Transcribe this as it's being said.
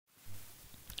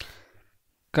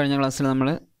കഴിഞ്ഞ ക്ലാസ്സിൽ നമ്മൾ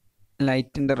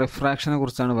ലൈറ്റിൻ്റെ റിഫ്രാക്ഷനെ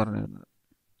കുറിച്ചാണ് പറഞ്ഞിരുന്നത്.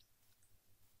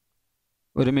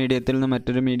 ഒരു മീഡിയത്തിൽ നിന്ന്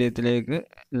മറ്റൊരു മീഡിയത്തിലേക്ക്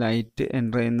ലൈറ്റ്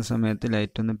എൻ്റർ ചെയ്യുന്ന സമയത്ത്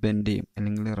ലൈറ്റ് ഒന്ന് ബെൻഡ് ചെയ്യും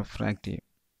അല്ലെങ്കിൽ റിഫ്രാക്റ്റ് ചെയ്യും.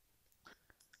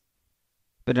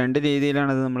 ഇപ്പോൾ രണ്ട്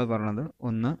രീതിയിലാണത് നമ്മൾ പറഞ്ഞത്.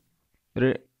 ഒന്ന്,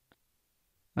 ഒരു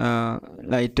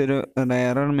ലൈറ്റ് ഒരു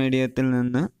റെയറർ മീഡിയത്തിൽ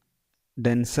നിന്ന്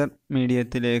ഡെൻസർ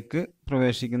മീഡിയത്തിലേക്ക്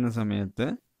പ്രവേശിക്കുന്ന സമയത്ത്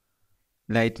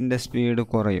ലൈറ്റിൻ്റെ സ്പീഡ്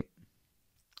കുറയും.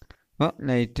 അപ്പോൾ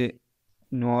ലൈറ്റ്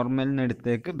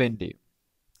നോർമലിനടുത്തേക്ക് ബെൻഡ് ചെയ്യും.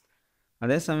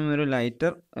 അതേസമയം ഒരു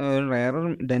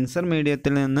ഡെൻസർ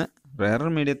മീഡിയത്തിൽ നിന്ന് റെയറർ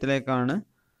മീഡിയത്തിലേക്കാണ്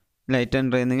ലൈറ്റ്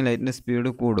എൻ്റർ ചെയ്യുന്നതെങ്കിൽ ലൈറ്റിൻ്റെ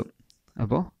സ്പീഡ് കൂടും.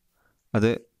 അപ്പോൾ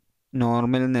അത്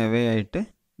നോർമലിൽ നിന്ന് എവേ ആയിട്ട്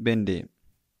ബെൻഡ് ചെയ്യും.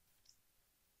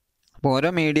 അപ്പോൾ ഓരോ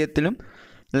മീഡിയത്തിലും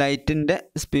ലൈറ്റിൻ്റെ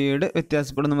സ്പീഡ്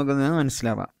വ്യത്യാസപ്പെടും, നമുക്കത്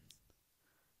മനസ്സിലാവാം.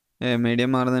 മീഡിയം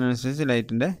മാറുന്നതിനനുസരിച്ച്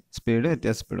ലൈറ്റിൻ്റെ സ്പീഡ്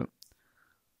വ്യത്യാസപ്പെടും.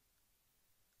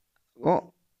 അപ്പോൾ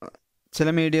ചില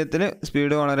മീഡിയത്തിൽ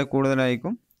സ്പീഡ് വളരെ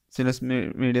കൂടുതലായിരിക്കും, ചില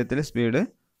മീഡിയത്തിൽ സ്പീഡ്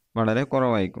വളരെ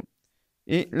കുറവായിരിക്കും.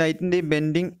 ഈ ലൈറ്റിൻ്റെ ഈ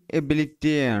ബെൻഡിങ്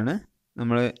എബിലിറ്റിയെയാണ്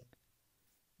നമ്മൾ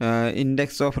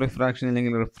ഇൻഡെക്സ് ഓഫ് റിഫ്രാക്ഷൻ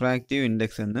അല്ലെങ്കിൽ റിഫ്രാക്റ്റീവ്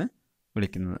ഇൻഡെക്സ് എന്ന്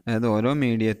വിളിക്കുന്നത്. അതായത് ഓരോ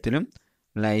മീഡിയത്തിലും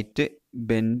ലൈറ്റ്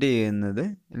ബെൻഡ് ചെയ്യുന്നത്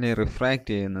അല്ലെങ്കിൽ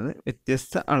റിഫ്രാക്റ്റ് ചെയ്യുന്നത്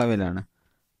വ്യത്യസ്ത അളവിലാണ്.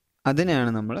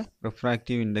 അതിനെയാണ് നമ്മൾ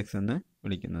റിഫ്രാക്റ്റീവ് ഇൻഡെക്സ് എന്ന്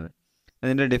വിളിക്കുന്നത്.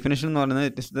 അതിൻ്റെ ഡെഫിനിഷൻ എന്ന് പറയുന്നത്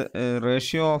it is the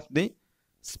ratio of the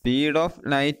speed of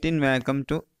light in vacuum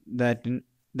to that in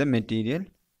the material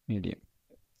medium.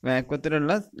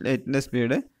 വാക്വത്തിലുള്ള ലൈറ്റിൻ്റെ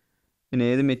സ്പീഡ് പിന്നെ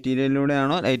ഏത്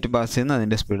മെറ്റീരിയലിലൂടെയാണോ ലൈറ്റ് പാസ് ചെയ്യുന്നത്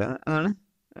അതിൻ്റെ സ്പീഡ്, അതാണ്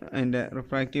അതിൻ്റെ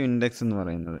റിഫ്രാക്റ്റീവ് ഇൻഡെക്സ് എന്ന്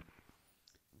പറയുന്നത്.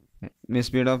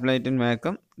 Speed of light in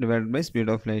vacuum divide by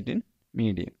speed of light in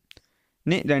medium.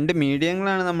 ഇനി രണ്ട്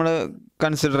മീഡിയങ്ങളാണ് നമ്മൾ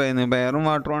കൺസിഡർ ചെയ്യുന്നത്. ഇപ്പോൾ എയറും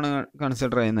വാട്ടറുമാണ്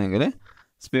കൺസിഡർ ചെയ്യുന്നതെങ്കിൽ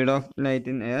speed of light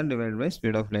in air divide by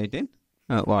speed of light in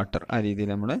water. ആ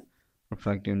രീതിയിൽ നമ്മൾ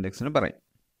റിഫ്രാക്റ്റീവ് ഇൻഡെക്സിന് പറയും.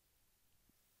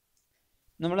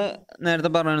 നമ്മൾ നേരത്തെ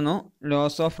പറഞ്ഞിരുന്നു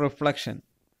ലോസ് ഓഫ് റിഫ്ലക്ഷൻ,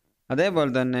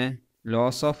 അതേപോലെ തന്നെ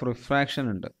ലോസ് ഓഫ് റിഫ്രാക്ഷൻ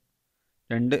ഉണ്ട്.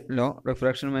 രണ്ട് ലോ,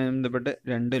 റിഫ്രാക്ഷനുമായി ബന്ധപ്പെട്ട്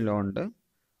രണ്ട് ലോ ഉണ്ട്.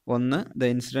 ഒന്ന്, the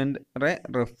incident ray,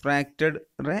 refracted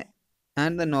ray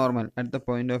and the normal at the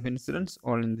point of incidence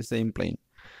all in the same plain.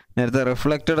 നേരത്തെ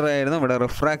റിഫ്ലക്റ്റഡ് റേ ആയിരുന്നു, ഇവിടെ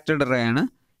റിഫ്രാക്റ്റഡ് റേ ആണ്.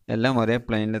 എല്ലാം ഒരേ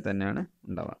പ്ലെയിനിൽ തന്നെയാണ്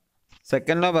ഉണ്ടാവുക.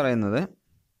 സെക്കൻഡ് ലോ പറയുന്നത്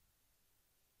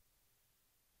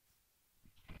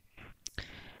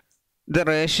the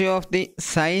ratio of the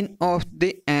sine of the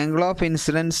angle of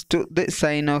incidence to the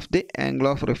sine of the angle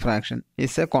of refraction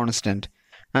is a constant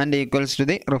and equals to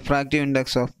the refractive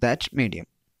index of that medium.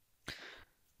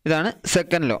 ഇതാണ്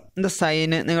second law. ഇത്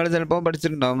sign നിങ്ങൾ ചിലപ്പോൾ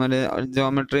പഠിച്ചിട്ടുണ്ടാവും.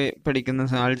 Geometry പഠിക്കുന്ന,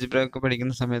 algebra ഒക്കെ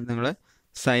പഠിക്കുന്ന സമയത്ത് നിങ്ങൾ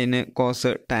sign,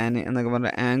 cos, tan എന്നൊക്കെ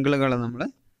പറഞ്ഞ ആംഗിളുകൾ നമ്മൾ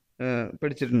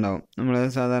പഠിച്ചിട്ടുണ്ടാവും. നമ്മൾ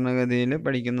സാധാരണഗതിയിൽ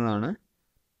പഠിക്കുന്നതാണ്.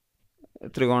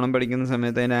 ത്രികോണം പഠിക്കുന്ന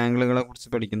സമയത്ത് അതിൻ്റെ ആംഗിളുകളെ കുറിച്ച്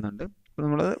പഠിക്കുന്നുണ്ട്. അപ്പോൾ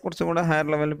നമ്മൾ കുറച്ചും കൂടെ ഹയർ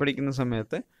ലെവലിൽ പഠിക്കുന്ന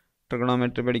സമയത്ത്,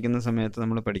 ട്രിഗണോമെട്രി പഠിക്കുന്ന സമയത്ത്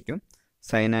നമ്മൾ പഠിക്കും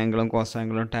സൈൻ ആംഗിളും കോസ്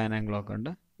ആംഗിളും ടാൻ ആംഗിളും ഒക്കെ ഉണ്ട്.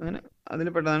 അങ്ങനെ അതിൽ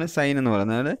പെട്ടതാണ് സൈൻ എന്ന്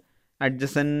പറയുന്നത്. അതായത്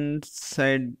അഡ്ജസൻറ്റ്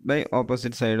സൈഡ് ബൈ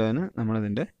ഓപ്പോസിറ്റ് സൈഡാണ്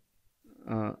നമ്മളിതിൻ്റെ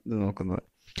ഇത് നോക്കുന്നത്.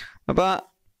 അപ്പോൾ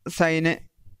സൈന്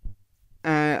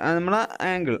നമ്മൾ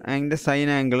ആംഗിളിൻ്റെ സൈൻ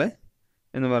ആംഗിൾ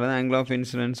എന്ന് പറയുന്നത് angle of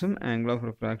ഇൻസിഡൻസും angle of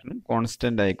റിഫ്രാക്ഷനും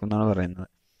constant ആയിരിക്കും എന്നാണ് പറയുന്നത്.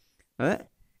 അത്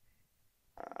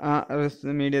ആ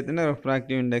മീഡിയത്തിൻ്റെ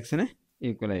റിഫ്രാക്റ്റീവ് ഇൻഡെക്സിന്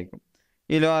ഈക്വൽ ആയിരിക്കും.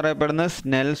 ഈ ലോ അറിയപ്പെടുന്നത്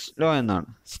സ്നെൽസ് ലോ എന്നാണ്.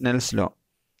 Snell's law,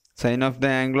 sign of the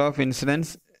angle of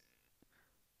incidence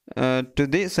to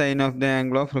the sign of the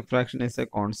angle of refraction is A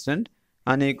constant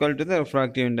and equal to the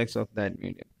refractive index of that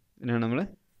medium. ഇതിനാണ് നമ്മൾ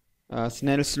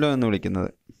Snell's law എന്ന്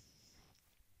വിളിക്കുന്നത്.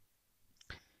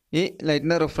 ഈ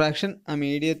ലൈറ്റിൻ്റെ refraction ആ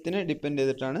മീഡിയത്തിന് depend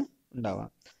ചെയ്തിട്ടാണ് ഉണ്ടാവുക.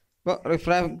 അപ്പോൾ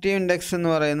റിഫ്രാക്റ്റീവ് ഇൻഡെക്സ് എന്ന്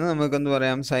പറയുന്നത് നമുക്കെന്ത്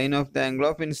പറയാം, sign of the angle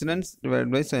of incidence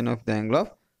divide by sine of the angle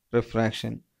of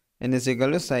refraction n is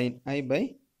equal to sin I by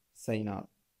sin R.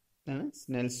 ഇതാണ്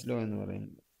സ്നെൽസ് ലോ എന്ന്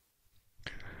പറയുന്നത്.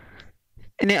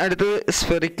 ഇനി അടുത്തത്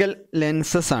സ്ഫെറിക്കൽ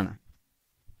ലെൻസസ് ആണ്.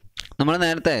 നമ്മൾ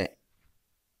നേരത്തെ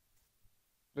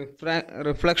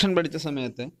റിഫ്ലക്ഷൻ പഠിച്ച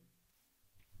സമയത്ത്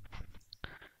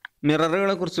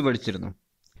മിററുകളെ കുറിച്ച് പഠിച്ചിരുന്നു.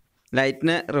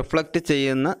 ലൈറ്റിനെ റിഫ്ലക്റ്റ്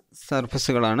ചെയ്യുന്ന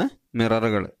സർഫസുകളാണ്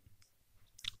മിററുകൾ.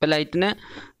 അപ്പോൾ ലൈറ്റിനെ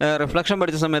റിഫ്ലക്ഷൻ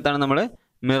പഠിച്ച സമയത്താണ് നമ്മൾ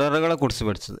മിററുകളെ കുറിച്ച്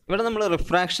പഠിച്ചത്. ഇവിടെ നമ്മൾ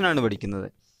റിഫ്രാക്ഷനാണ് പഠിക്കുന്നത്.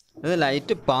 അത്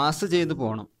ലൈറ്റ് പാസ് ചെയ്ത്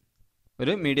പോകണം,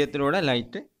 ഒരു മീഡിയത്തിലൂടെ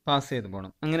ലൈറ്റ് പാസ് ചെയ്ത്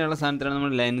പോകണം. അങ്ങനെയുള്ള സാധനത്തിലാണ്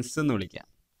നമ്മൾ ലെൻസ് എന്ന് വിളിക്കുക.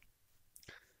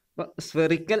 അപ്പോൾ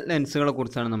സ്ഫെറിക്കൽ ലെൻസുകളെ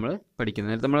കുറിച്ചാണ് നമ്മൾ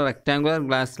പഠിക്കുന്നത്. നേരത്തെ നമ്മൾ റെക്റ്റാങ്കുലർ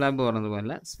ഗ്ലാസ് സ്ലാബ്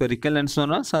പറഞ്ഞതുപോലെ സ്ഫെറിക്കൽ ലെൻസ് എന്ന്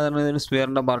പറഞ്ഞാൽ സാധാരണ ഒരു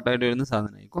സ്ഫിയറിൻ്റെ പാർട്ടായിട്ട് വരുന്ന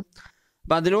സാധനമായിരിക്കും.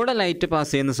 അപ്പോൾ അതിലൂടെ ലൈറ്റ്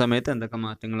പാസ് ചെയ്യുന്ന സമയത്ത് എന്തൊക്കെ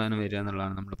മാറ്റങ്ങളാണ് വരിക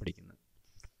എന്നുള്ളതാണ് നമ്മൾ പഠിക്കുന്നത്.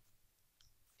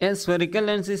 A spherical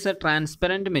lens is a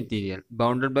transparent material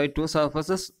bounded by two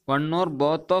surfaces, one or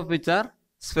both of which are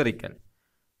spherical.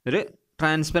 ഒരു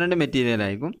ട്രാൻസ്പെറൻറ്റ് മെറ്റീരിയൽ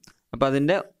ആയിരിക്കും. അപ്പോൾ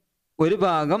അതിൻ്റെ ഒരു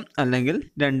ഭാഗം അല്ലെങ്കിൽ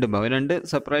രണ്ട് ഭാഗം, രണ്ട്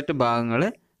സെപ്പറേറ്റ് ഭാഗങ്ങൾ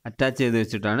അറ്റാച്ച് ചെയ്ത്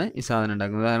വെച്ചിട്ടാണ് ഈ സാധനം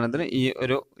ഉണ്ടാക്കുന്നത്. ഉദാഹരണത്തിന്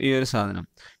ഈ ഒരു സാധനം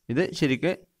ഇത്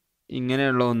ശരിക്കും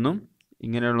ഇങ്ങനെയുള്ള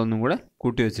ഒന്നും കൂടെ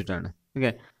കൂട്ടി വെച്ചിട്ടാണ്.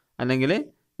 ഓക്കെ, അല്ലെങ്കിൽ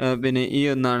പിന്നെ ഈ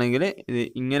ഒന്നാണെങ്കിൽ ഇത്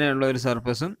ഇങ്ങനെയുള്ള ഒരു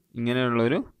സർഫസും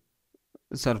ഇങ്ങനെയുള്ളൊരു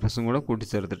സർഫസും കൂടെ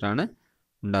കൂട്ടിച്ചേർത്തിട്ടാണ്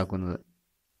ഉണ്ടാക്കുന്നത്.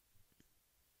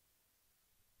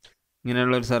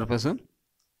 ഇങ്ങനെയുള്ളൊരു സർഫസും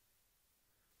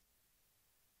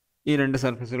ഈ രണ്ട്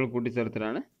സർഫസുകൾ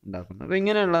കൂട്ടിച്ചേർത്തിട്ടാണ് ഉണ്ടാക്കുന്നത്. അപ്പോൾ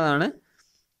ഇങ്ങനെയുള്ളതാണ്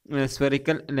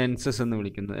spherical lenses എന്ന്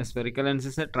വിളിക്കുന്നത്. Spherical lens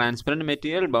is a transparent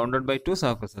material bounded by two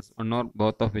surfaces, one or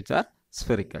both of which are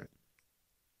spherical.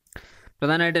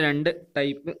 പ്രധാനമായിട്ട് രണ്ട്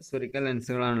ടൈപ്പ് സ്ഫെറിക്കൽ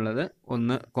ലെൻസുകളാണുള്ളത്.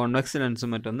 ഒന്ന് കോൺവെക്സ് ലെൻസും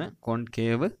മറ്റൊന്ന്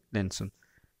കോൺകേവ് ലെൻസും.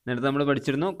 നേരത്തെ നമ്മൾ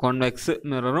പഠിച്ചിരുന്നു കോൺവെക്സ്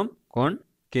മിററും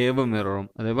കോൺകേവ് മിററും.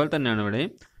 അതേപോലെ തന്നെയാണ് ഇവിടെ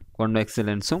കോൺവെക്സ്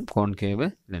ലെൻസും കോൺകേവ്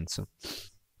ലെൻസും.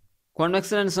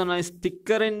 കോൺവെക്സ് ലെൻസ് പറഞ്ഞാൽ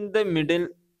thicker in the middle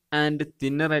and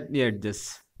thinner at the edges.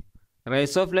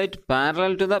 Rays of light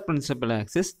parallel to the principal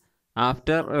axis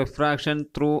after refraction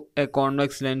through a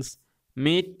convex lens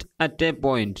meet at a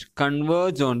point,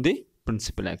 converge on the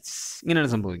principal axis.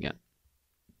 ഇങ്ങനെയാണ് സംഭവിക്കുക.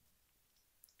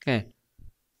 Okay,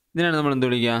 ഇതിനാണ് നമ്മൾ എന്ത്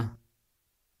വിളിക്കുക?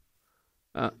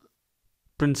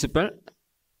 Principal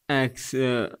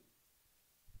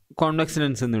convex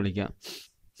lens എന്ന് വിളിക്കുക.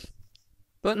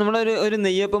 ഇപ്പോൾ നമ്മളൊരു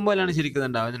നെയ്യപ്പം പോലെയാണ് ശരിക്കും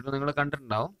ഉണ്ടാവുക. ചിലപ്പോൾ നിങ്ങൾ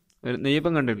കണ്ടിട്ടുണ്ടാവും, ഒരു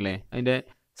നെയ്യപ്പം കണ്ടിട്ടില്ലേ? അതിൻ്റെ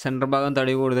സെൻറ്റർ ഭാഗം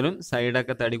തടി കൂടുതലും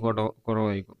സൈഡൊക്കെ തടി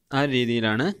കുറവായിരിക്കും. ആ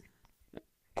രീതിയിലാണ്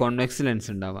കോൺവെക്സ് ലെൻസ്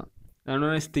ഉണ്ടാവുക.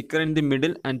 അതാണ് sticker in the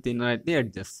middle and thinner at the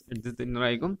edges. Edge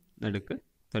തിന്നറായിരിക്കും, നടുക്ക്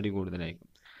തടി കൂടുതലായിരിക്കും.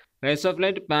 Raise of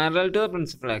light parallel to the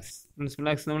principal axis. Principal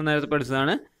axis നമ്മൾ നേരത്തെ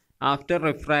പഠിച്ചതാണ്. After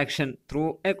refraction through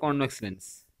A convex lens,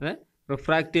 അത്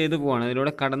റിഫ്രാക്ട് ചെയ്ത് പോവാണ്,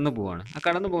 അതിലൂടെ കടന്നു പോവാണ്. ആ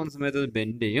കടന്നു പോകുന്ന സമയത്ത് അത്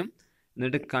ബെൻഡ് ചെയ്യും,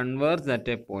 എന്നിട്ട് converge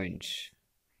at A point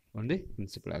on the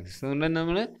principal axis. അതുകൊണ്ട് തന്നെ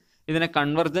നമ്മൾ ഇതിനെ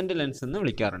കൺവെർജന്റ് ലെൻസ് എന്ന്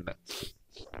വിളിക്കാറുണ്ട്.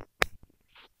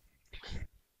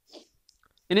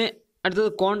 ഇനി അടുത്തത്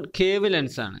കോൺകേവ്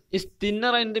ലെൻസ് ആണ്. Is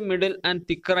thinner in the middle and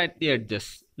thicker at the edges.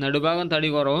 നടുഭാഗം തടി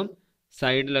കുറവും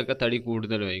സൈഡിലൊക്കെ തടി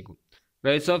കൂടുതലുമായിരിക്കും.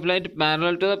 Raise of light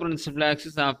parallel to the principal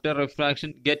axis after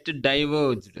refraction get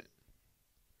ഡൈവേർജ്ഡ്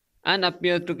and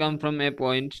appear to come from A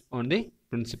point on the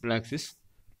principal axis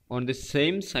on the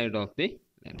same side of the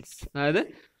lens. അതായത്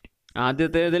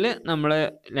ആദ്യത്തേതിൽ നമ്മൾ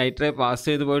light ray pass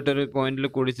ചെയ്ത് പോയിട്ടൊരു പോയിന്റിൽ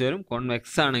കൂടി ചേരും.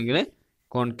 Convex ആണെങ്കിൽ,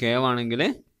 concave ആണെങ്കിൽ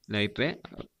light ray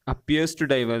appears to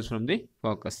diverse from the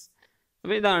focus.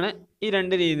 അപ്പോൾ ഇതാണ് ഈ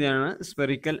രണ്ട് രീതിയാണ്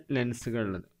സ്ഫെറിക്കൽ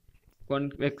ലെൻസുകളുള്ളത്.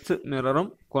 കോൺവെക്സ് മിററും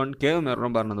കോൺകേവ്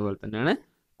മിററും പറഞ്ഞതുപോലെ തന്നെയാണ്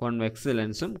കോൺവെക്സ്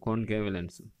ലെൻസും കോൺകേവ്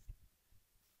ലെൻസും.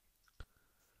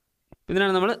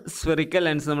 ഇതിനാണ് നമ്മൾ സ്ഫെറിക്കൽ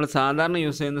ലെൻസ്, നമ്മൾ സാധാരണ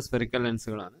യൂസ് ചെയ്യുന്ന സ്ഫെറിക്കൽ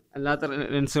ലെൻസുകളാണ്. അല്ലാത്ത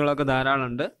ലെൻസുകളൊക്കെ ധാരാളം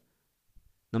ഉണ്ട്.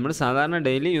 നമ്മൾ സാധാരണ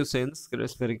ഡെയിലി യൂസ് ചെയ്യുന്ന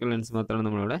സ്ഫെറിക്കൽ ലെൻസ് മാത്രമാണ്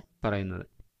നമ്മളിവിടെ പറയുന്നത്.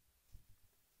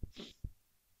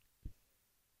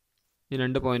 ഈ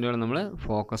രണ്ട് പോയിന്റുകൾ നമ്മൾ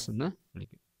ഫോക്കസ് എന്ന്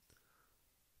വിളിക്കും.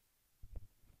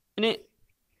 ഇനി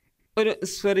ഒരു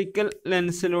സ്ഫെറിക്കൽ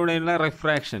ലെൻസിലൂടെയുള്ള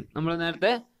റിഫ്രാക്ഷൻ, നമ്മൾ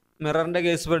നേരത്തെ മിററിൻ്റെ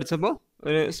കേസ് പഠിച്ചപ്പോൾ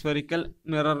ഒരു സ്ഫെറിക്കൽ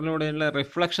മിററിലൂടെയുള്ള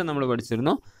റിഫ്ലക്ഷൻ നമ്മൾ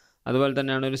പഠിച്ചിരുന്നു. അതുപോലെ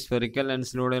തന്നെയാണ് ഒരു സ്ഫെറിക്കൽ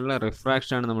ലെൻസിലൂടെയുള്ള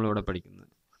റിഫ്രാക്ഷനാണ് നമ്മളിവിടെ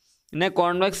പഠിക്കുന്നത്. പിന്നെ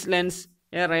convex lens,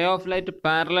 a ray of light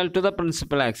parallel to the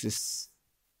principal axis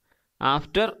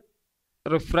after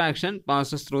refraction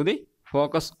passes through the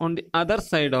focus on the other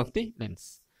side of the lens.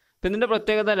 ഇപ്പം ഇതിൻ്റെ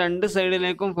പ്രത്യേകത രണ്ട്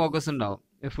സൈഡിലേക്കും ഫോക്കസ് ഉണ്ടാവും.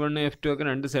 F1 F2 ഒക്കെ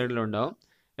രണ്ട് സൈഡിലും ഉണ്ടാവും.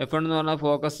 F1 എന്ന് പറഞ്ഞാൽ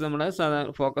ഫോക്കസ് നമ്മുടെ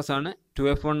സാധാരണ ഫോക്കസ് ആണ്.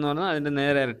 2F1 എന്ന് പറഞ്ഞാൽ അതിൻ്റെ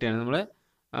നേരെ ഇരട്ടിയാണ്. നമ്മൾ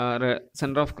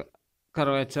സെൻറ്റർ ഓഫ്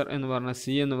കർവേച്ചർ എന്ന് പറഞ്ഞാൽ C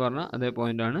എന്ന് പറഞ്ഞാൽ അതേ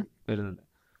പോയിൻ്റാണ് വരുന്നത്.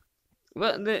 അപ്പോൾ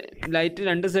ഇത് ലൈറ്റ്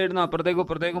രണ്ട് സൈഡിൽ നിന്ന് അപ്പുറത്തേക്കും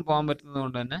ഇപ്പുറത്തേക്കും പോകാൻ പറ്റുന്നത്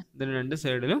കൊണ്ട് തന്നെ ഇതിന് രണ്ട്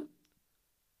സൈഡിലും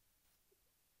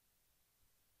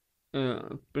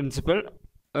പ്രിൻസിപ്പൽ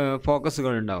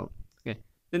ഫോക്കസുകൾ ഉണ്ടാവും. ഓക്കെ,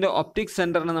 ഇതിൻ്റെ ഒപ്റ്റിക്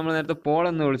സെൻറ്ററിനെ നമ്മൾ നേരത്തെ പോൾ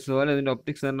എന്ന് വിളിച്ചതുപോലെ ഇതിൻ്റെ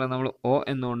ഒപ്റ്റിക് സെൻറ്റർ നമ്മൾ O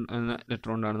എന്ന ലെറ്റർ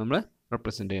കൊണ്ടാണ് നമ്മൾ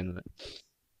റെപ്രസെൻറ്റ് ചെയ്യുന്നത്.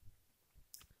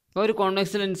 അപ്പോൾ ഒരു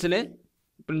കോൺവെക്സ് ലെൻസിൽ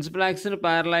പ്രിൻസിപ്പൽ ആക്സിന്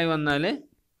പാരലായി വന്നാൽ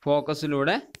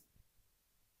ഫോക്കസിലൂടെ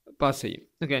പാസ് ചെയ്യും.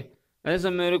 ഓക്കെ,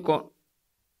 അതേസമയം ഒരു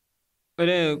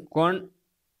കോൺകേവ്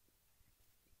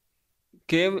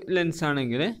ലെൻസ്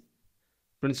ആണെങ്കിൽ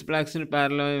പ്രിൻസിപ്പൽ ആക്സിന്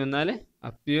പാരലായി വന്നാൽ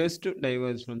appears to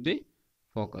diverse from the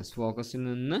ഫോക്കസിൽ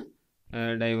നിന്ന്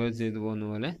ഡൈവേഴ്സ് ചെയ്തു പോകുന്ന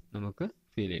പോലെ നമുക്ക്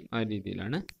ഫീൽ ചെയ്യും. ആ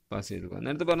രീതിയിലാണ് പാസ് ചെയ്തു പോകുന്നത്.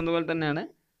 നേരത്തെ പറഞ്ഞതുപോലെ തന്നെയാണ്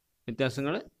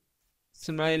വ്യത്യാസങ്ങൾ.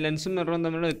 സിമ്പിളായി ലെൻസും മിററും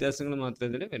തമ്മിലുള്ള വ്യത്യാസങ്ങൾ മാത്രമേ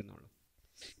ഇതിൽ വരുന്നുള്ളൂ.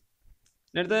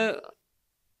 നേരത്തെ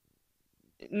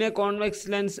convex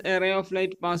lens, A ray of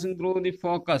light passing through the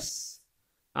focus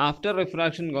after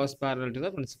refraction goes parallel to the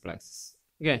principal axis.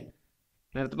 Okay,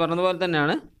 നേരത്തെ പറഞ്ഞതുപോലെ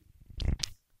തന്നെയാണ്.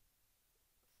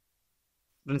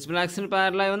 പ്രിൻസിപ്പൽ ആക്സിന്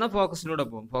പാരലായി വന്നാൽ ഫോക്കസിലൂടെ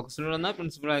പോകും, ഫോക്കസിലൂടെ വന്നാൽ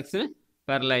പ്രിൻസിപ്പൽ ആക്സിന്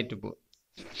പാരലായിട്ട് പോകും.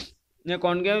 In a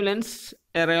concave lens,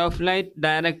 a ray of light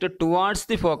directed towards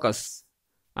the focus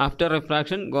after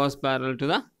refraction goes parallel to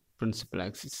the principal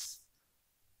axis.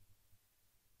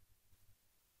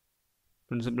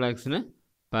 Principal axis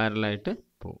parallel ആയിട്ട്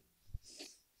പോകും.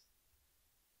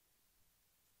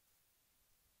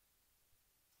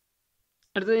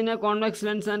 അടുത്തത് in a convex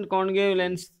lens and concave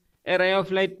lens, a ray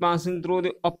of light passing through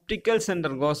the optical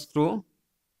center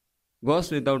goes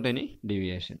without any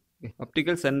deviation.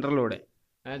 Optical സെൻറ്ററിലൂടെ,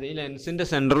 അതായത് ഈ ലെൻസിൻ്റെ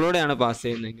സെൻറ്ററിലൂടെയാണ് pass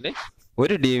ചെയ്യുന്നതെങ്കിൽ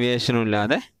ഒരു ഡീവിയേഷനും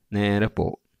ഇല്ലാതെ നേരെ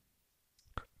പോകും.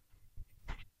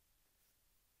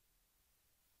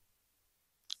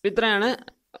 ഇത്രയാണ്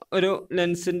ഒരു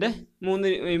ലെൻസിൻ്റെ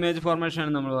 3 ഇമേജ്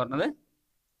ഫോർമേഷനാണ് നമ്മൾ പറഞ്ഞത്.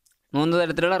 3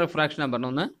 തരത്തിലുള്ള റിഫ്രാക്ഷനാണ്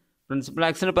പറഞ്ഞത്. ഒന്ന്, പ്രിൻസിപ്പൽ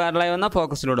ആക്സിന് പാരലായി വന്നാൽ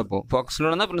ഫോക്കസിലൂടെ പോകും,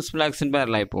 ഫോക്കസിലൂടെ വന്നാൽ പ്രിൻസിപ്പൽ ആക്സിന്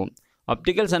പാരലായി പോകും.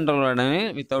 ഒപ്റ്റിക്കൽ സെൻറ്ററിലൂടെ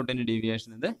വിത്തൗട്ട് എനി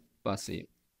ഡീവിയേഷൻ ഇത് പാസ് ചെയ്യും.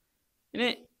 ഇനി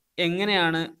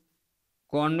എങ്ങനെയാണ്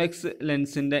കോൺവെക്സ്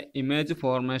ലെൻസിൻ്റെ ഇമേജ്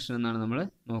ഫോർമേഷൻ എന്നാണ് നമ്മൾ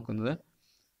നോക്കുന്നത്.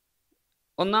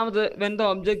 ഒന്നാമത്, when the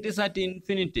object is at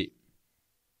infinity,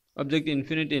 object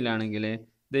ഇൻഫിനിറ്റിയിലാണെങ്കിൽ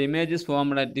the image is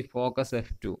formed at the focus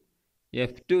F2.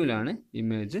 F2ലാണ്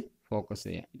image focus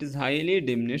ചെയ്യുക. It is highly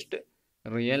diminished,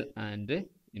 real and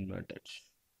inverted.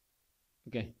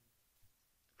 Okay,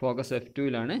 focus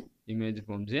F2ലാണ് image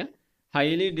form ചെയ്യുക.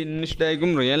 Highly diminished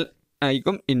ആയിരിക്കും, real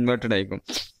ആയിരിക്കും, inverted ആയിരിക്കും.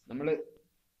 നമ്മൾ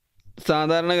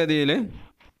സാധാരണഗതിയിൽ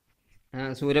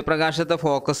സൂര്യപ്രകാശത്തെ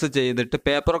focus ചെയ്തിട്ട്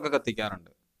പേപ്പറൊക്കെ കത്തിക്കാറുണ്ട്.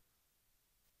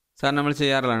 Sir നമ്മൾ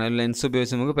ചെയ്യാറുള്ളതാണ്. ലെൻസ്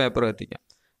ഉപയോഗിച്ച് നമുക്ക് പേപ്പർ കത്തിക്കാം.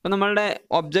 അപ്പോൾ നമ്മളുടെ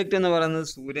ഒബ്ജക്റ്റ് എന്ന് പറയുന്നത്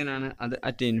സൂര്യനാണ്. അത്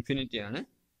അറ്റ് ഇൻഫിനിറ്റിയാണ്.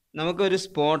 നമുക്കൊരു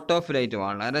സ്പോട്ട് ഓഫ് ലൈറ്റ്,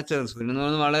 വളരെ ചെറിയ, സൂര്യൻ എന്ന്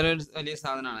പറയുന്നത് വളരെ വലിയ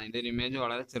സാധനമാണ്. അതിൻ്റെ ഒരു ഇമേജ്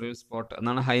വളരെ ചെറിയൊരു സ്പോട്ട്,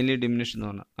 എന്നാണ് ഹൈലി ഡിമിനിഷ് എന്ന്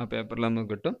പറഞ്ഞാൽ. ആ പേപ്പറിൽ നമുക്ക്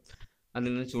കിട്ടും. അതിൽ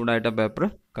നിന്ന് ചൂടായിട്ട് ആ പേപ്പർ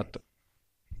കത്തും.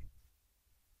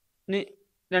 ഇനി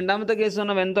രണ്ടാമത്തെ കേസ്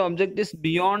പറഞ്ഞാൽ when the object is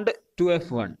beyond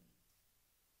 2f1.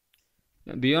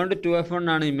 Beyond 2f1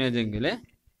 ആണ് ഇമേജ് എങ്കിൽ,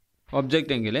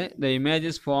 ഒബ്ജക്റ്റ് എങ്കിൽ, the image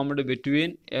is formed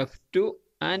between F2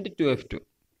 and 2f2.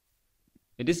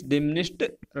 It is diminished,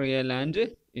 real and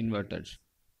inverted.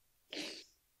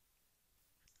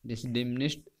 It is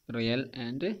diminished, real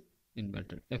and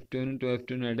inverted. F2നും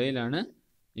 2f2നും ഇടയിലാണ്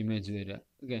image വരിക.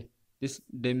 Okay, it is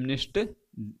diminished,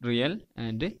 real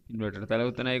and inverted.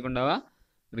 തലകുത്തനായിക്കൊണ്ടാവുക,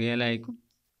 real ആയിരിക്കും,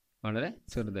 വളരെ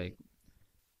ചെറുതായിരിക്കും.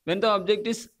 When the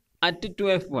object is at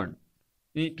 2f1,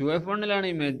 ഈ 2f1ലാണ്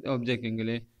image object എങ്കിൽ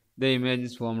the image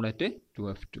is formed at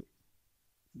 2f2.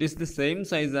 It is the same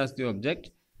size as the object,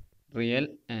 real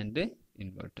and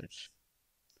inverted.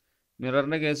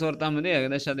 മിററിൻ്റെ case ഓർത്താൽ മതി,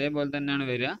 ഏകദേശം അതേപോലെ തന്നെയാണ്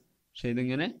വരിക. പക്ഷേ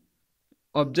ഇതിങ്ങനെ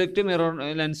ഒബ്ജക്റ്റ് മിറർ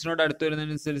ലെൻസിനോട് അടുത്ത്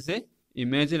വരുന്നതിനനുസരിച്ച്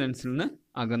ഇമേജ് ലെൻസിൽ നിന്ന്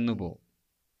അകന്നു പോകും.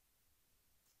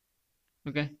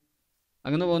 ഓക്കെ,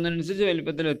 അകന്നു പോകുന്നതിനനുസരിച്ച്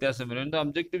വലിപ്പത്തിൽ വ്യത്യാസം വരും. The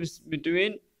object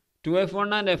between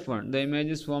 2f1 and f1, the image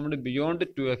is formed beyond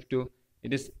 2f2.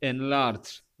 It is enlarged,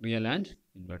 real and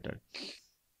inverted.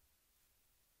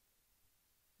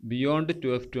 Beyond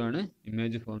 2f2 ആണ്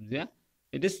ഇമേജ് ഫോം ചെയ്യുക.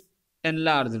 ഇറ്റ് ഈസ്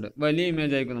എൻലാർജ്ഡ്, വലിയ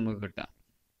ഇമേജ് ആയിരിക്കും നമുക്ക് കിട്ടുക,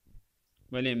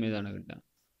 വലിയ ഇമേജ് ആണ് കിട്ടുക.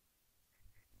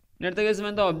 അടുത്ത case,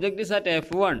 when the object is at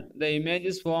f1, the image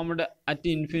is formed at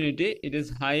infinity. It is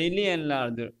highly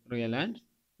enlarged, real and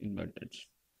inverted.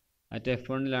 At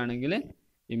f1ലാണെങ്കിൽ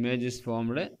image is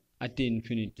formed at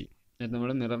infinity. നമ്മൾ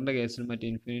മിററിൻ്റെ കേസിൽ മറ്റ്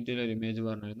ഇൻഫിനിറ്റിയിൽ ഒരു ഇമേജ്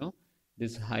പറഞ്ഞിരുന്നു. It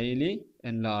is highly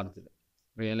enlarged,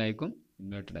 real ആയിരിക്കും,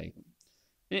 inverted ആയിരിക്കും.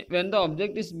 When the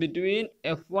object is between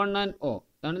F1 and O,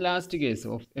 അതാണ് last case.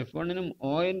 F1നും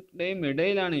Oയുടെയും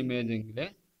ഇടയിലാണ് image എങ്കിൽ,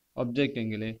 ഒബ്ജക്റ്റ്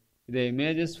എങ്കിൽ, the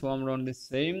image is formed on the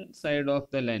same side of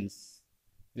the lens.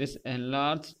 It is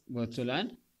enlarged, virtual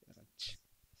and erect.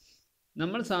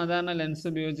 നമ്മൾ സാധാരണ lens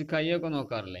ഉപയോഗിച്ച് കൈയൊക്കെ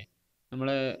നോക്കാറില്ലേ? നമ്മൾ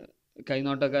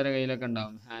കൈനോട്ടക്കാരുടെ കയ്യിലൊക്കെ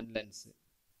ഉണ്ടാവും ഹാൻഡ് ലെൻസ്.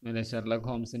 ഷെർലക്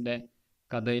ഹോംസിൻ്റെ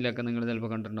കഥയിലൊക്കെ നിങ്ങൾ ചിലപ്പോൾ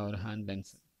കണ്ടിട്ടുണ്ടാവും ഒരു ഹാൻഡ്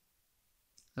ലെൻസ്.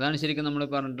 അതാണ് ശരിക്കും നമ്മൾ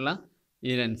പറഞ്ഞിട്ടുള്ള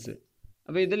ഈ ലെൻസ്.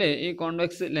 അപ്പോൾ ഇതിൽ ഈ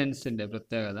കോൺവെക്സ് ലെൻസിൻ്റെ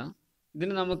പ്രത്യേകത,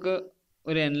 ഇതിന് നമുക്ക്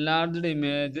ഒരു എൻലാർജ്ഡ്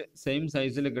ഇമേജ് സെയിം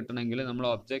സൈസിൽ കിട്ടണമെങ്കിൽ നമ്മൾ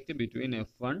object between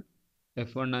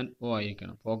F1 and O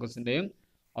ആയിരിക്കണം. ഫോക്കസിൻ്റെയും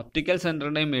ഒപ്റ്റിക്കൽ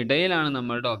സെൻറ്ററിൻ്റെയും ഇടയിലാണ്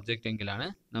നമ്മളുടെ ഒബ്ജക്റ്റ് എങ്കിലാണ്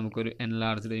നമുക്കൊരു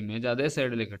എൻലാർജ്ഡ് ഇമേജ് അതേ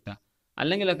സൈഡിൽ കിട്ടുക.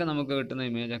 അല്ലെങ്കിലൊക്കെ നമുക്ക് കിട്ടുന്ന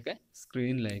ഇമേജൊക്കെ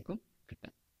സ്ക്രീനിലായിരിക്കും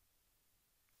കിട്ടുക.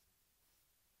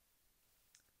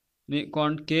 ഇനി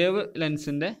concave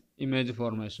ലെൻസിൻ്റെ image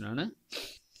ഫോർമേഷനാണ്.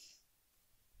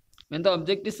 When the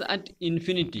object is at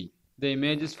infinity, the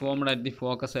image is formed at the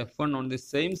focus F1 on the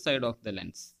same side of the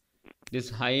lens. It is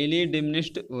highly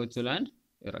diminished, virtual and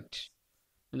erect.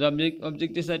 When the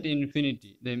object is at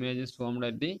infinity, the image is formed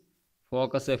at the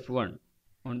focus F1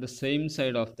 on the same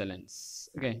side of the lens.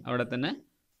 Okay, അവിടെ തന്നെ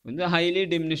ഇത് highly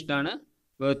diminished ആണ്,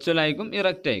 virtual ആയിരിക്കും,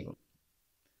 erect ആയിരിക്കും.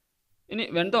 ഇനി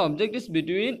when the object is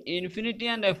between infinity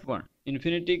and F1,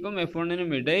 ഇൻഫിനിറ്റിക്കും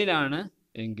F1നും ഇടയിലാണ്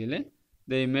എങ്കിൽ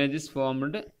the image is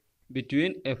formed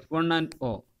between F1 and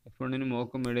O, F1നും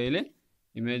Oക്കും ഇടയിൽ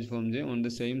ഇമേജ് ഫോം ചെയ്യും. On the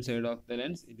same side of the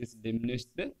lens it is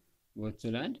diminished,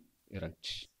 virtual and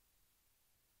erect.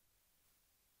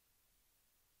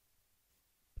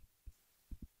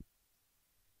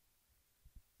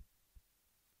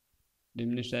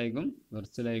 Diminish ആയിരിക്കും,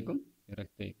 virtual ആയിരിക്കും,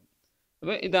 erect ആയിരിക്കും.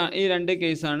 അപ്പോൾ ഈ രണ്ട്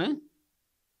കേസാണ്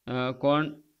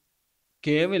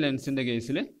കോൺകേവ് ലെൻസിൻ്റെ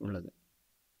കേസിൽ ഉള്ളത്.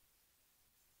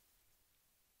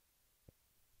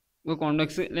 ഇപ്പോൾ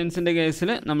കോൺവെക്സ് ലെൻസിൻ്റെ കേസിൽ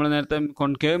നമ്മൾ നേരത്തെ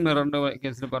കോൺകേവ് മിററിൻ്റെ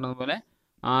കേസിൽ പറഞ്ഞതുപോലെ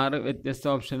 6 വ്യത്യസ്ത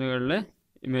ഓപ്ഷനുകളിൽ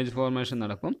ഇമേജ് ഫോർമേഷൻ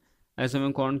നടക്കും.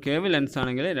 അതേസമയം കോൺകേവ് ലെൻസ്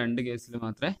ആണെങ്കിൽ 2 കേസിൽ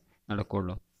മാത്രമേ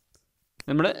നടക്കുകയുള്ളൂ.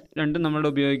 നമ്മൾ രണ്ടും നമ്മൾ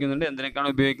ഉപയോഗിക്കുന്നുണ്ട്. എന്തിനൊക്കെയാണ്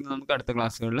ഉപയോഗിക്കുന്നത് നമുക്ക് അടുത്ത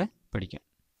ക്ലാസ്സുകളിൽ പഠിക്കാം.